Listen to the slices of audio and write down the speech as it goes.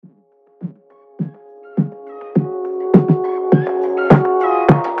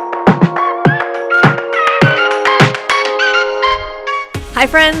Hi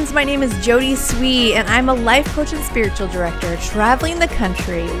friends, my name is Jody Swee and I'm a life coach and spiritual director traveling the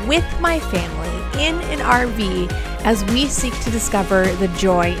country with my family in an RV as we seek to discover the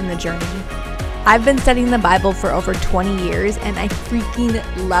joy in the journey. I've been studying the Bible for over 20 years and I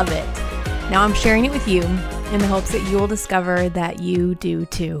freaking love it. Now I'm sharing it with you in the hopes that you will discover that you do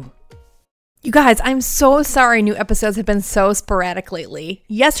too. You guys, I'm so sorry new episodes have been so sporadic lately.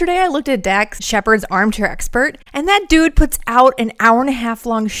 Yesterday I looked at Dax Shepard's Armchair Expert, and that dude puts out an hour-and-a-half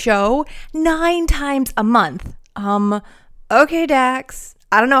long show 9 times a month. Okay Dax,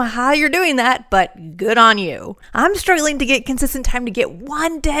 I don't know how you're doing that, but good on you. I'm struggling to get consistent time to get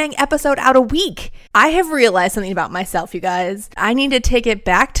one dang episode out a week. I have realized something about myself, you guys. I need to take it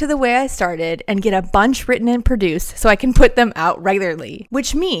back to the way I started and get a bunch written and produced so I can put them out regularly,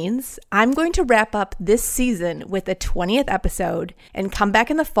 which means I'm going to wrap up this season with the 20th episode and come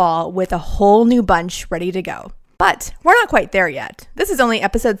back in the fall with a whole new bunch ready to go. But we're not quite there yet. This is only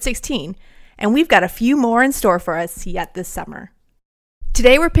episode 16, and we've got a few more in store for us yet this summer.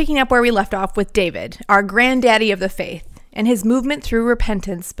 Today we're picking up where we left off with David, our granddaddy of the faith, and his movement through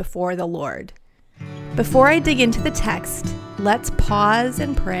repentance before the Lord. Before I dig into the text, let's pause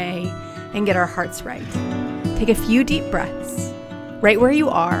and pray and get our hearts right. Take a few deep breaths, right where you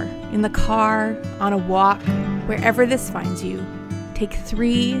are, in the car, on a walk, wherever this finds you. Take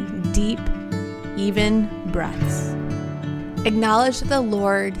 3 deep, even breaths. Acknowledge that the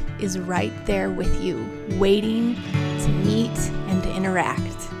Lord is right there with you, waiting to meet and to interact.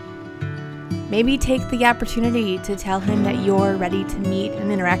 Maybe take the opportunity to tell him that you're ready to meet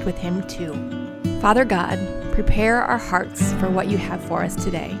and interact with him too. Father God, prepare our hearts for what you have for us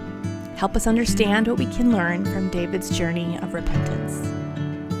today. Help us understand what we can learn from David's journey of repentance.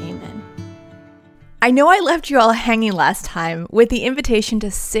 Amen. I know I left you all hanging last time with the invitation to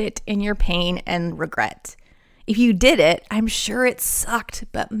sit in your pain and regret. If you did it, I'm sure it sucked,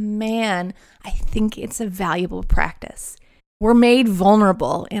 but man, I think it's a valuable practice. We're made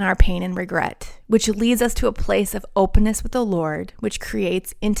vulnerable in our pain and regret, which leads us to a place of openness with the Lord, which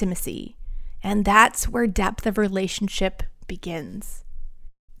creates intimacy. And that's where depth of relationship begins.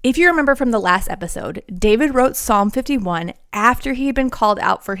 If you remember from the last episode, David wrote Psalm 51 after he had been called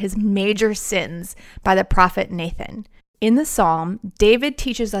out for his major sins by the prophet Nathan. In the psalm, David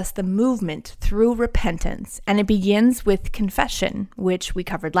teaches us the movement through repentance, and it begins with confession, which we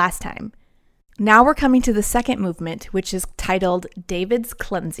covered last time. Now we're coming to the second movement, which is titled David's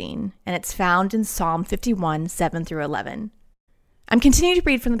Cleansing, and it's found in Psalm 51, 7 through 11. I'm continuing to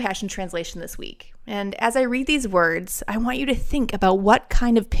read from the Passion Translation this week, and as I read these words, I want you to think about what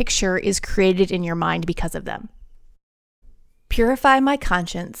kind of picture is created in your mind because of them. Purify my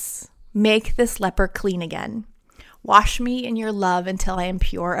conscience, make this leper clean again. Wash me in your love until I am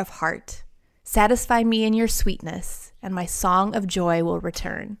pure of heart. Satisfy me in your sweetness, and my song of joy will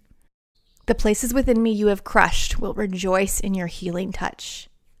return. The places within me you have crushed will rejoice in your healing touch.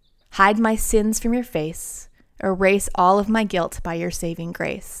 Hide my sins from your face. Erase all of my guilt by your saving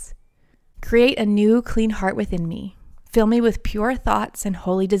grace. Create a new clean heart within me. Fill me with pure thoughts and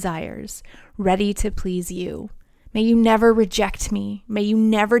holy desires, ready to please you. May you never reject me. May you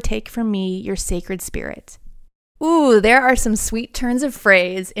never take from me your sacred spirit. Ooh, there are some sweet turns of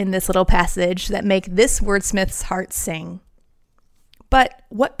phrase in this little passage that make this wordsmith's heart sing. But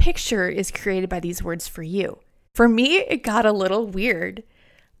what picture is created by these words for you? For me, it got a little weird.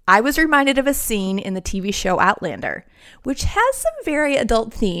 I was reminded of a scene in the TV show Outlander, which has some very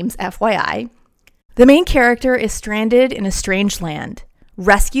adult themes, FYI. The main character is stranded in a strange land,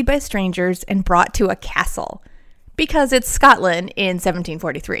 rescued by strangers and brought to a castle, because it's Scotland in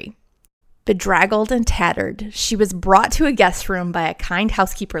 1743. Bedraggled and tattered, she was brought to a guest room by a kind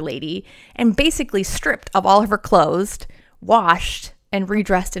housekeeper lady and basically stripped of all of her clothes, washed, and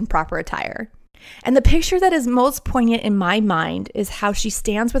redressed in proper attire. And the picture that is most poignant in my mind is how she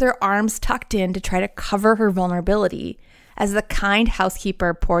stands with her arms tucked in to try to cover her vulnerability as the kind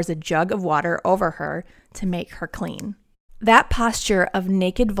housekeeper pours a jug of water over her to make her clean. That posture of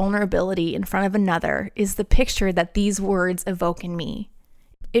naked vulnerability in front of another is the picture that these words evoke in me.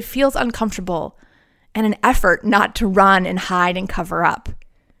 It feels uncomfortable and an effort not to run and hide and cover up.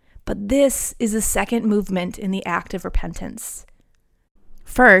 But this is the second movement in the act of repentance.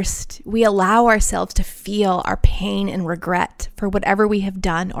 First, we allow ourselves to feel our pain and regret for whatever we have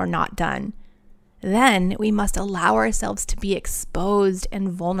done or not done. Then we must allow ourselves to be exposed and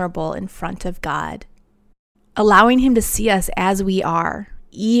vulnerable in front of God, allowing Him to see us as we are,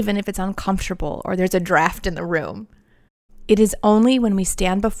 even if it's uncomfortable or there's a draft in the room. It is only when we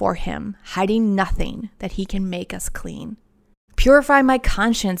stand before Him, hiding nothing, that He can make us clean. Purify my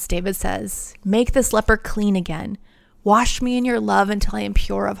conscience, David says. Make this leper clean again. Wash me in your love until I am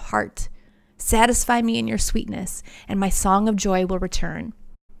pure of heart. Satisfy me in your sweetness, and my song of joy will return.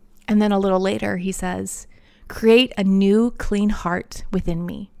 And then a little later, he says, create a new, clean heart within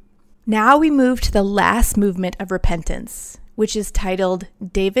me. Now we move to the last movement of repentance, which is titled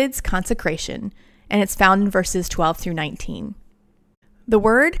David's Consecration, and it's found in verses 12 through 19. The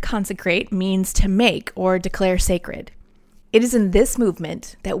word consecrate means to make or declare sacred. It is in this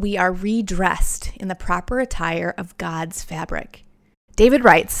movement that we are redressed in the proper attire of God's fabric. David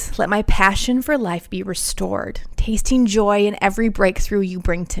writes, let my passion for life be restored, tasting joy in every breakthrough you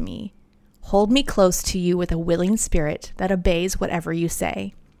bring to me. Hold me close to you with a willing spirit that obeys whatever you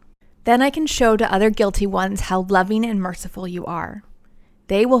say. Then I can show to other guilty ones how loving and merciful you are.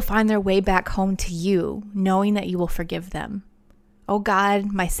 They will find their way back home to you, knowing that you will forgive them. O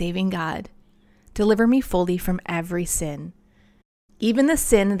God, my saving God, deliver me fully from every sin, even the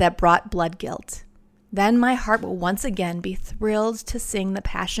sin that brought blood guilt. Then my heart will once again be thrilled to sing the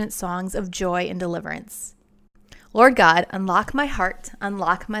passionate songs of joy and deliverance. Lord God, unlock my heart,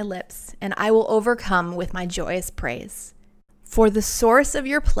 unlock my lips, and I will overcome with my joyous praise. For the source of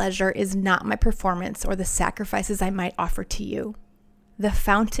your pleasure is not my performance or the sacrifices I might offer to you. The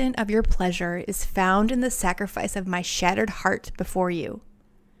fountain of your pleasure is found in the sacrifice of my shattered heart before you.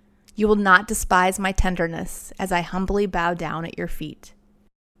 You will not despise my tenderness as I humbly bow down at your feet.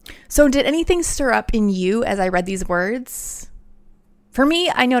 So did anything stir up in you as I read these words? For me,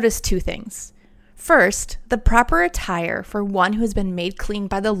 I noticed two things. First, the proper attire for one who has been made clean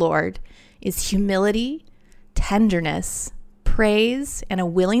by the Lord is humility, tenderness, praise, and a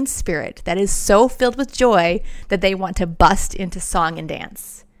willing spirit that is so filled with joy that they want to bust into song and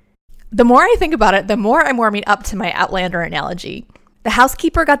dance. The more I think about it, the more I'm warming up to my Outlander analogy. The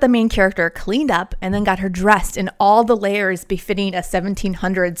housekeeper got the main character cleaned up and then got her dressed in all the layers befitting a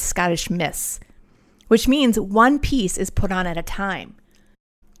 1700s Scottish miss, which means one piece is put on at a time.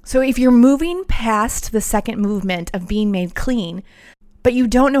 So if you're moving past the second movement of being made clean, but you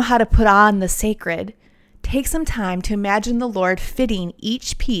don't know how to put on the sacred, take some time to imagine the Lord fitting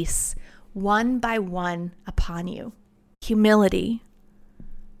each piece one by one upon you. Humility,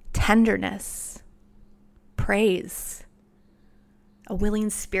 tenderness, praise, a willing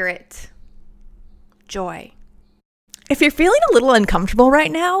spirit, joy. If you're feeling a little uncomfortable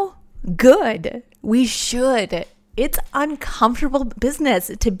right now, good. We should. It's uncomfortable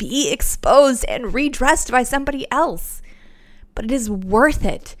business to be exposed and redressed by somebody else. But it is worth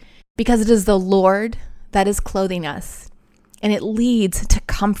it because it is the Lord that is clothing us, and it leads to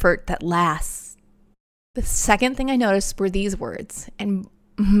comfort that lasts. The second thing I noticed were these words, and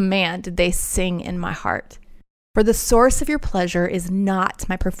man, did they sing in my heart. For the source of your pleasure is not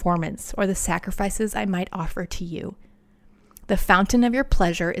my performance or the sacrifices I might offer to you. The fountain of your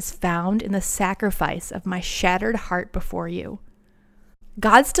pleasure is found in the sacrifice of my shattered heart before you.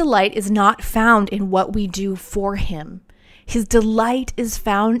 God's delight is not found in what we do for him. His delight is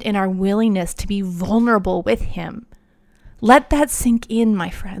found in our willingness to be vulnerable with him. Let that sink in, my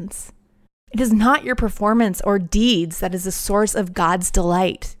friends. It is not your performance or deeds that is the source of God's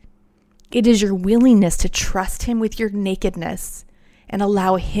delight. It is your willingness to trust him with your nakedness and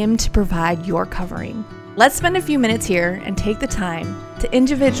allow him to provide your covering. Let's spend a few minutes here and take the time to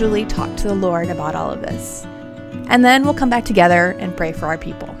individually talk to the Lord about all of this. And then we'll come back together and pray for our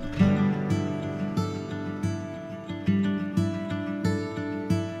people.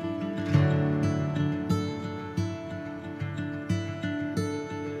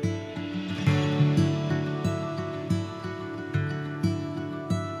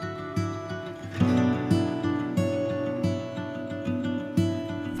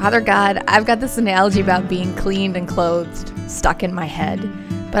 Father God, I've got this analogy about being cleaned and clothed stuck in my head,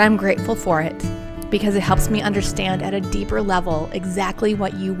 but I'm grateful for it because it helps me understand at a deeper level exactly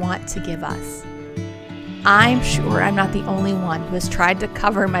what you want to give us. I'm sure I'm not the only one who has tried to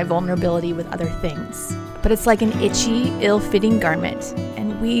cover my vulnerability with other things, but it's like an itchy, ill-fitting garment,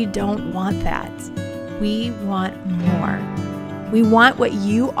 and we don't want that. We want more. We want what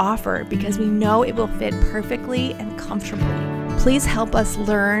you offer because we know it will fit perfectly and comfortably. Please help us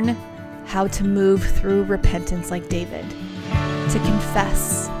learn how to move through repentance like David, to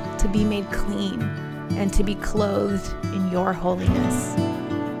confess, to be made clean, and to be clothed in your holiness.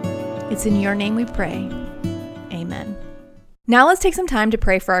 It's in your name we pray. Amen. Now let's take some time to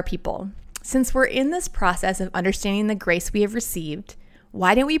pray for our people. Since we're in this process of understanding the grace we have received,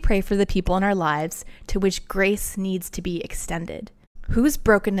 why don't we pray for the people in our lives to which grace needs to be extended? Whose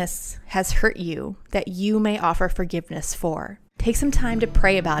brokenness has hurt you that you may offer forgiveness for? Take some time to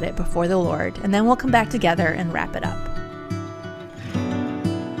pray about it before the Lord, and then we'll come back together and wrap it up.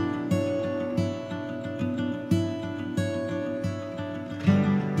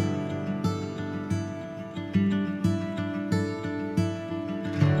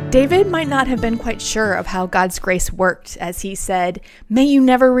 David might not have been quite sure of how God's grace worked as he said, "May you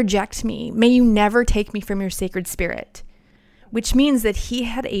never reject me. May you never take me from your sacred spirit," which means that he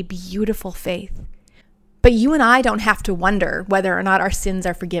had a beautiful faith. But you and I don't have to wonder whether or not our sins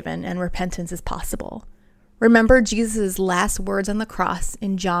are forgiven and repentance is possible. Remember Jesus' last words on the cross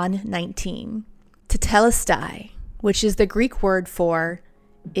in John 19, tetelestai, which is the Greek word for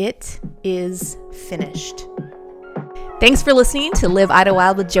 "it is finished." Thanks for listening to Live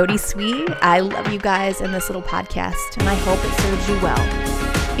Idlewild with Jody Swee. I love you guys in this little podcast, and I hope it serves you well.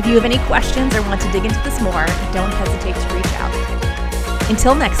 If you have any questions or want to dig into this more, don't hesitate to reach out.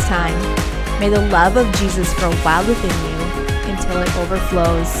 Until next time, may the love of Jesus grow wild within you until it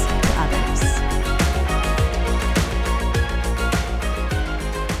overflows